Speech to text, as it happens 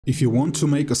If you want to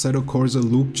make Assetto Corsa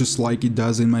look just like it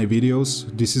does in my videos,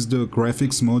 this is the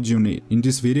graphics mod you need. In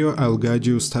this video I'll guide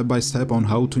you step by step on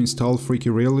how to install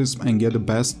FreekyRealism and get the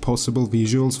best possible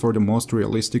visuals for the most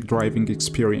realistic driving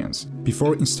experience.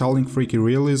 Before installing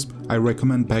FreekyRealism, I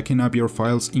recommend backing up your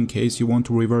files in case you want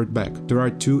to revert back. There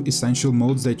are two essential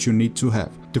modes that you need to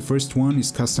have. The first one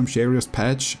is Custom Shaders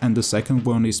Patch and the second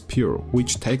one is Pure,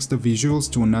 which takes the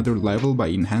visuals to another level by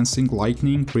enhancing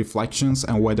lighting, reflections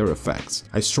and weather effects.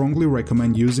 I strongly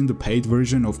recommend using the paid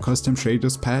version of Custom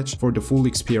Shaders Patch for the full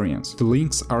experience. The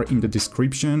links are in the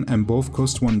description and both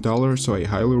cost $1, so I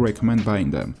highly recommend buying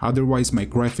them. Otherwise my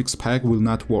graphics pack will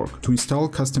not work. To install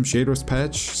Custom Shaders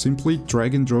Patch, simply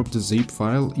drag and drop the zip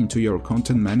file into your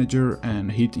content manager and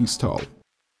hit install.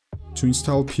 To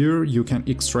install Pure, you can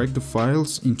extract the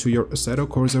files into your Assetto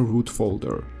Corsa root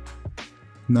folder.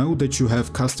 Now that you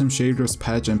have Custom Shaders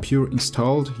Patch and Pure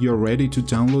installed, you are ready to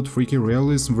download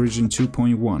FreekyRealism version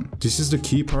 2.1. This is the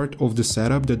key part of the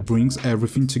setup that brings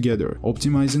everything together,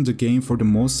 optimizing the game for the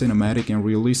most cinematic and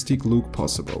realistic look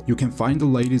possible. You can find the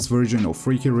latest version of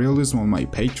FreekyRealism on my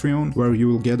Patreon, where you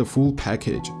will get a full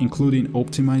package, including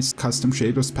optimized Custom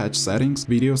Shaders Patch settings,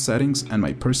 video settings, and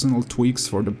my personal tweaks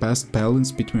for the best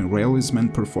balance between realism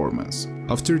and performance.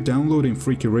 After downloading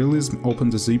FreekyRealism, open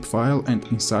the zip file and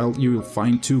inside you will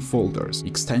find two folders,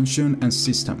 Extension and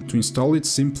System. To install it,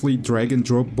 simply drag and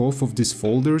drop both of these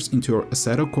folders into your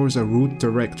Assetto Corsa root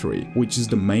directory, which is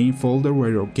the main folder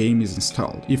where your game is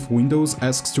installed. If Windows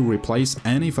asks to replace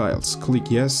any files, click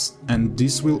yes, and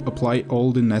this will apply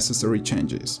all the necessary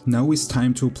changes. Now it's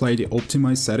time to apply the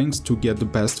optimized settings to get the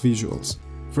best visuals.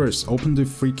 First, open the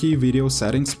Freeky video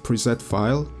settings preset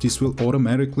file. This will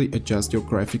automatically adjust your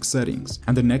graphic settings.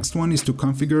 And the next one is to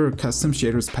configure a custom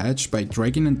shaders patch by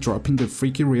dragging and dropping the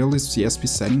FreekyRealism CSP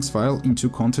settings file into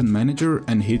Content Manager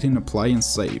and hitting apply and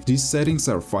save. These settings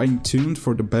are fine-tuned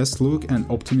for the best look and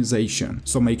optimization,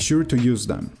 so make sure to use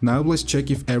them. Now let's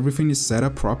check if everything is set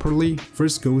up properly.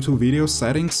 First, go to video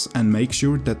settings and make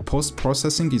sure that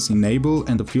post-processing is enabled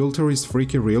and the filter is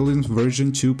FreekyRealism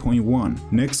version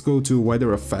 2.1. Next, go to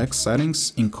weather effects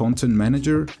settings in Content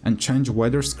Manager and change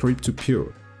weather script to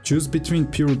Pure. Choose between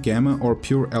Pure Gamma or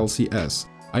Pure LCS.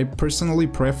 I personally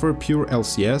prefer Pure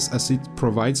LCS as it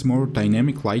provides more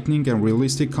dynamic lighting and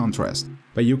realistic contrast,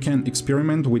 but you can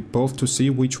experiment with both to see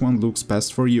which one looks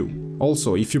best for you.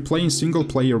 Also, if you play in single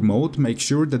player mode, make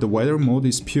sure that the weather mode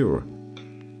is pure.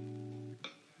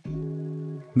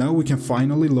 Now we can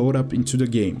finally load up into the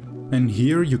game. And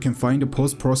here you can find the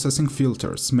post-processing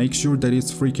filters. Make sure that it's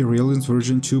FreekyRealism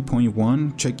version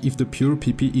 2.1, check if the Pure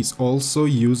PP is also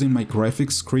using my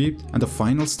graphics script, and the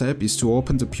final step is to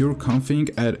open the Pure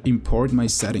config and import my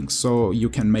settings, so you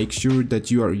can make sure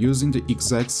that you are using the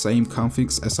exact same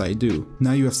configs as I do.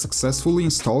 Now you have successfully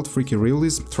installed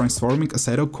FreekyRealism, transforming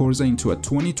Assetto Corsa into a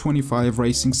 2025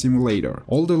 racing simulator.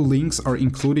 All the links are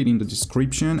included in the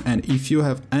description, and if you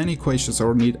have any questions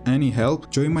or need any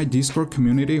help, join my Discord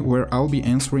community where I'll be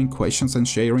answering questions and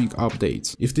sharing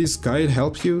updates. If this guide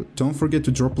helped you, don't forget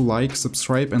to drop a like,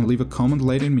 subscribe and leave a comment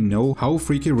letting me know how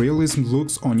FreekyRealism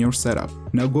looks on your setup.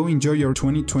 Now go enjoy your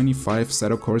 2025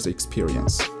 Assetto Corsa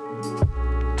experience.